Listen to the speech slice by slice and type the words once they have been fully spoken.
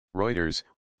Reuters,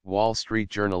 Wall Street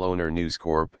Journal-owner News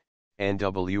Corp,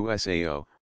 NWSA.O,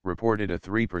 reported a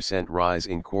 3% rise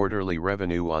in quarterly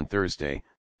revenue on Thursday,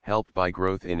 helped by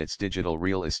growth in its digital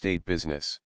real estate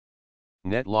business.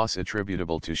 Net loss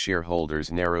attributable to shareholders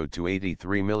narrowed to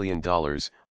 $83 million,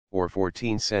 or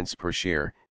 14 cents per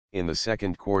share, in the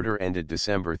second quarter ended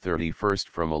December 31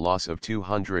 from a loss of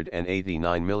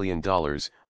 $289 million,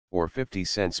 or 50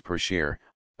 cents per share,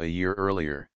 a year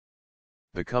earlier.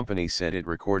 The company said it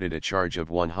recorded a charge of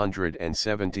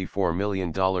 $174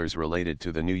 million related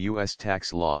to the new U.S.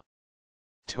 tax law.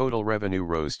 Total revenue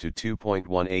rose to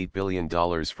 $2.18 billion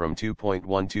from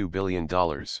 $2.12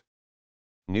 billion.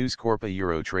 News Corp, a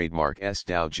Euro trademark S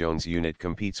Dow Jones unit,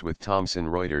 competes with Thomson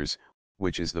Reuters,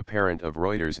 which is the parent of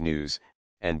Reuters News,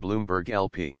 and Bloomberg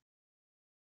LP.